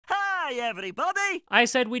Hi everybody! I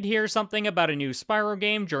said we'd hear something about a new Spyro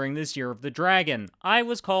game during this Year of the Dragon. I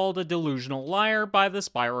was called a delusional liar by the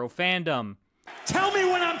Spyro fandom. Tell me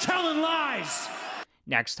when I'm telling lies!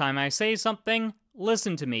 Next time I say something,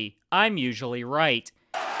 listen to me. I'm usually right.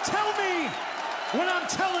 Tell me when I'm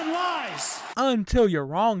telling lies! Until you're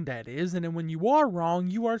wrong, that is, and then when you are wrong,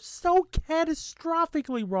 you are so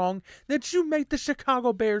catastrophically wrong that you make the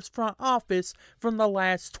Chicago Bears front office from the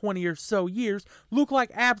last 20 or so years look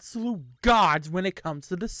like absolute gods when it comes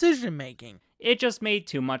to decision making. It just made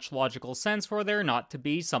too much logical sense for there not to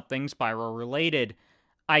be something Spyro related.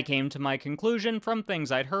 I came to my conclusion from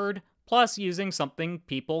things I'd heard, plus using something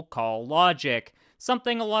people call logic,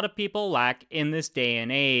 something a lot of people lack in this day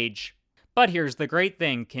and age. But here's the great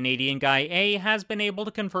thing, Canadian Guy A has been able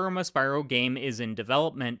to confirm a Spyro game is in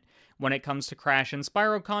development. When it comes to Crash and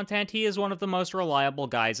Spyro content, he is one of the most reliable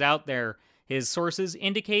guys out there. His sources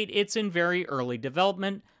indicate it's in very early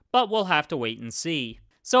development, but we'll have to wait and see.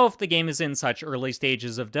 So if the game is in such early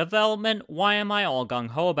stages of development, why am I all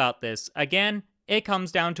gung-ho about this? Again, it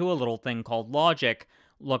comes down to a little thing called logic.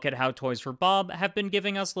 Look at how Toys for Bob have been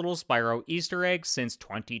giving us little Spyro Easter eggs since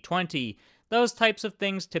 2020. Those types of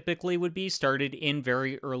things typically would be started in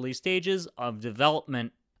very early stages of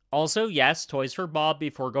development. Also, yes, Toys for Bob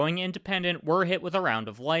before going independent were hit with a round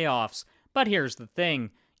of layoffs. But here's the thing.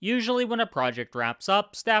 Usually when a project wraps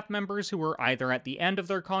up, staff members who were either at the end of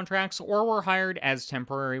their contracts or were hired as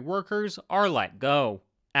temporary workers are let go.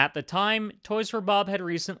 At the time, Toys for Bob had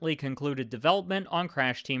recently concluded development on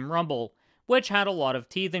Crash Team Rumble, which had a lot of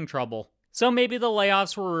teething trouble. So maybe the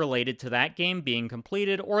layoffs were related to that game being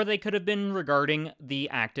completed, or they could have been regarding the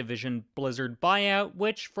Activision Blizzard buyout,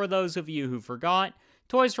 which, for those of you who forgot,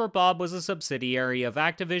 Toys for Bob was a subsidiary of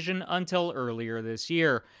Activision until earlier this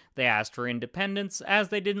year. They asked for independence as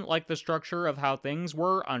they didn't like the structure of how things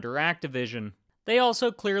were under Activision. They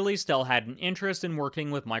also clearly still had an interest in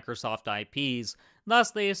working with Microsoft IPs,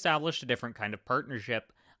 thus they established a different kind of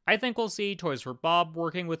partnership. I think we'll see Toys for Bob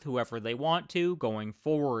working with whoever they want to going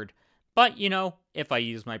forward. But, you know, if I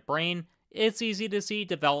use my brain, it's easy to see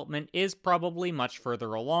development is probably much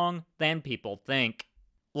further along than people think.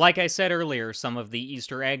 Like I said earlier, some of the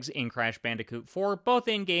Easter eggs in Crash Bandicoot 4, both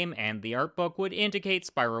in-game and the art book, would indicate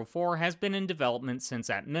Spyro 4 has been in development since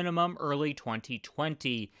at minimum early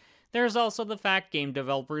 2020. There's also the fact game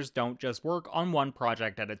developers don't just work on one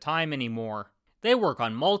project at a time anymore. They work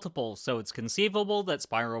on multiple, so it's conceivable that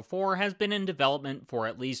Spyro 4 has been in development for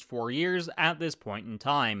at least 4 years at this point in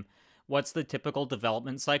time. What's the typical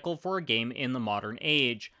development cycle for a game in the modern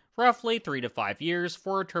age? Roughly 3 to 5 years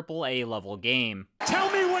for a AAA level game.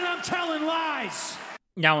 Tell me when I'm telling lies!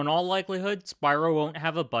 Now in all likelihood, Spyro won't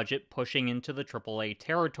have a budget pushing into the AAA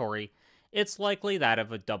territory. It's likely that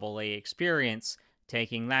of a AA experience.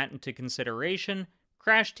 Taking that into consideration,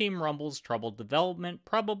 Crash Team Rumble's troubled development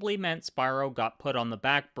probably meant Spyro got put on the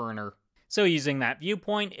back burner. So using that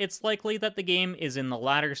viewpoint, it's likely that the game is in the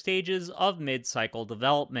latter stages of mid-cycle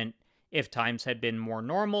development. If times had been more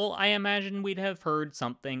normal, I imagine we'd have heard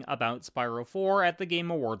something about Spyro 4 at the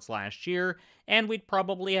Game Awards last year, and we'd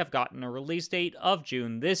probably have gotten a release date of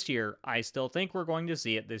June this year. I still think we're going to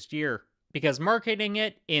see it this year. Because marketing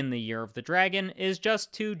it in the Year of the Dragon is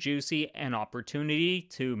just too juicy an opportunity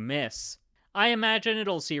to miss. I imagine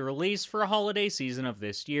it'll see release for a holiday season of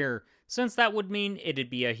this year, since that would mean it'd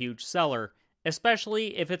be a huge seller,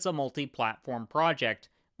 especially if it's a multi-platform project,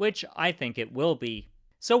 which I think it will be.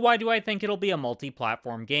 So why do I think it'll be a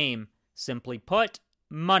multi-platform game? Simply put,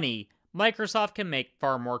 money. Microsoft can make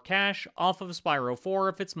far more cash off of Spyro 4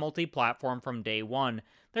 if it's multi-platform from day one.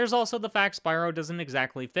 There's also the fact Spyro doesn't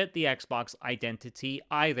exactly fit the Xbox identity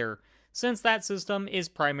either, since that system is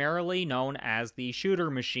primarily known as the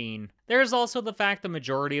shooter machine. There's also the fact the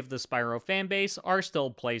majority of the Spyro fanbase are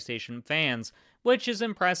still PlayStation fans, which is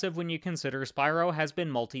impressive when you consider Spyro has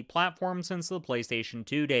been multi-platform since the PlayStation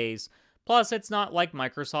 2 days. Plus, it's not like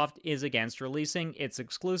Microsoft is against releasing its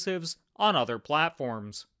exclusives on other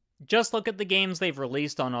platforms. Just look at the games they've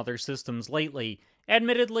released on other systems lately.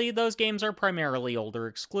 Admittedly, those games are primarily older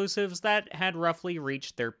exclusives that had roughly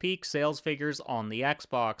reached their peak sales figures on the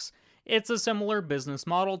Xbox. It's a similar business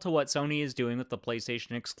model to what Sony is doing with the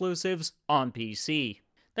PlayStation exclusives on PC.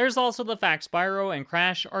 There's also the fact Spyro and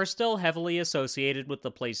Crash are still heavily associated with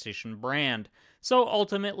the PlayStation brand, so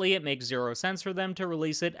ultimately it makes zero sense for them to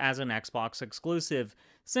release it as an Xbox exclusive,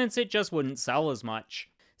 since it just wouldn't sell as much.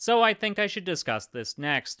 So I think I should discuss this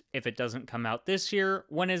next. If it doesn't come out this year,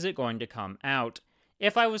 when is it going to come out?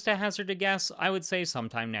 If I was to hazard a guess, I would say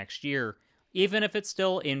sometime next year, even if it's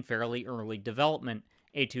still in fairly early development.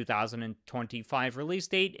 A 2025 release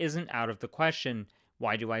date isn't out of the question.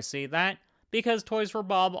 Why do I say that? because Toys for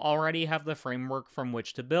Bob already have the framework from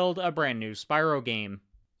which to build a brand new Spyro game.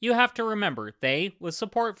 You have to remember, they, with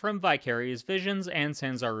support from Vicarious Visions and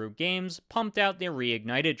Sanzaru Games, pumped out the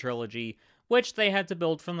Reignited trilogy, which they had to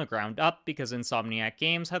build from the ground up because Insomniac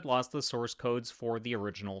Games had lost the source codes for the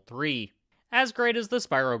original 3. As great as the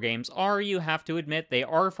Spyro games are, you have to admit they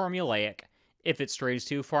are formulaic. If it strays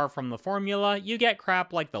too far from the formula, you get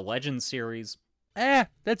crap like the Legends series.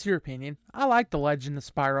 That's your opinion. I like the Legend of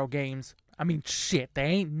Spyro games. I mean, shit, they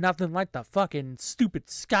ain't nothing like the fucking stupid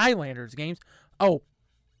Skylanders games. Oh,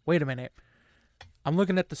 wait a minute. I'm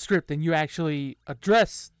looking at the script and you actually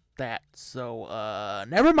address that, so,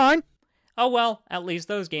 never mind. Oh well, at least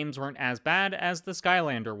those games weren't as bad as the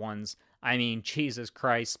Skylander ones. I mean, Jesus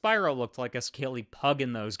Christ, Spyro looked like a scaly pug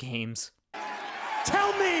in those games.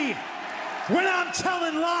 Tell me when I'm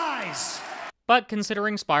telling lies! But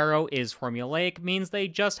considering Spyro is formulaic means they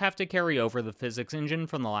just have to carry over the physics engine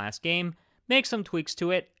from the last game, make some tweaks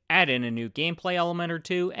to it, add in a new gameplay element or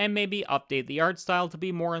two, and maybe update the art style to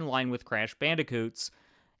be more in line with Crash Bandicoot's.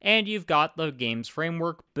 And you've got the game's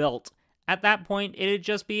framework built. At that point, it'd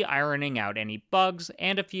just be ironing out any bugs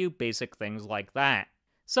and a few basic things like that.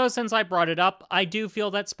 So since I brought it up, I do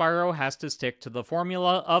feel that Spyro has to stick to the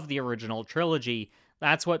formula of the original trilogy.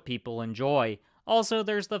 That's what people enjoy. Also,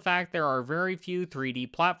 there's the fact there are very few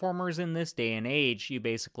 3D platformers in this day and age. You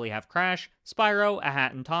basically have Crash, Spyro, A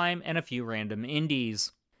Hat in Time, and a few random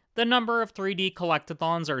indies. The number of 3D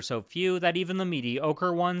collectathons are so few that even the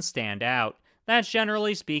mediocre ones stand out. That's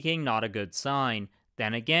generally speaking not a good sign.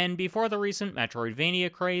 Then again, before the recent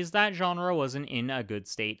Metroidvania craze, that genre wasn't in a good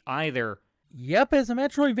state either. Yep, as a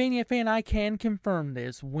Metroidvania fan, I can confirm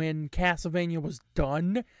this. When Castlevania was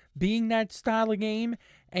done being that style of game,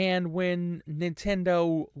 and when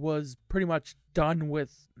Nintendo was pretty much done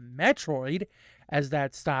with Metroid as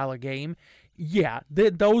that style of game, yeah,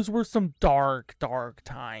 those were some dark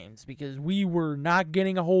times, because we were not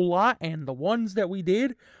getting a whole lot, and the ones that we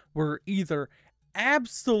did were either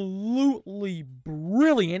absolutely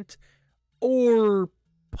brilliant or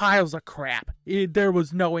piles of crap. There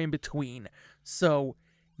was no in between. So,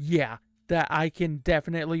 yeah, that I can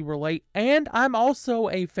definitely relate. And I'm also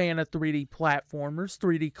a fan of 3D platformers,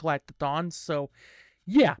 3D collectathons. So,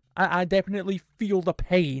 yeah, I definitely feel the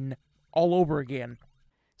pain all over again.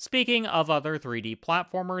 Speaking of other 3D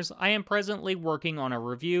platformers, I am presently working on a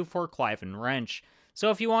review for Clive and Wrench. So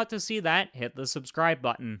if you want to see that, hit the subscribe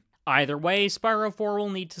button. Either way, Spyro 4 will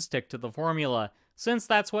need to stick to the formula, since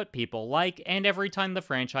that's what people like, and every time the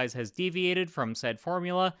franchise has deviated from said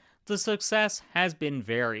formula, the success has been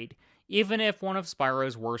varied, even if one of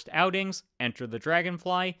Spyro's worst outings, Enter the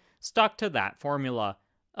Dragonfly, stuck to that formula.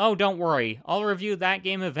 Oh, don't worry, I'll review that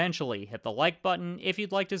game eventually. Hit the like button if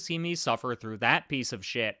you'd like to see me suffer through that piece of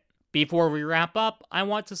shit. Before we wrap up, I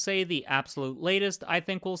want to say the absolute latest I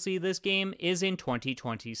think we'll see this game is in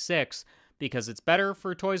 2026, because it's better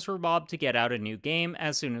for Toys for Bob to get out a new game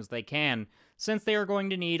as soon as they can, since they are going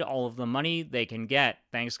to need all of the money they can get.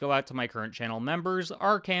 Thanks go out to my current channel members,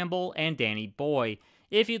 R. Campbell and Dani Boy.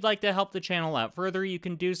 If you'd like to help the channel out further, you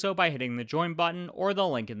can do so by hitting the join button or the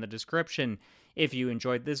link in the description. If you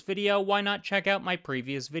enjoyed this video, why not check out my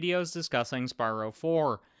previous videos discussing Spyro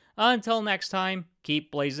 4. Until next time, keep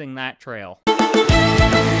blazing that trail.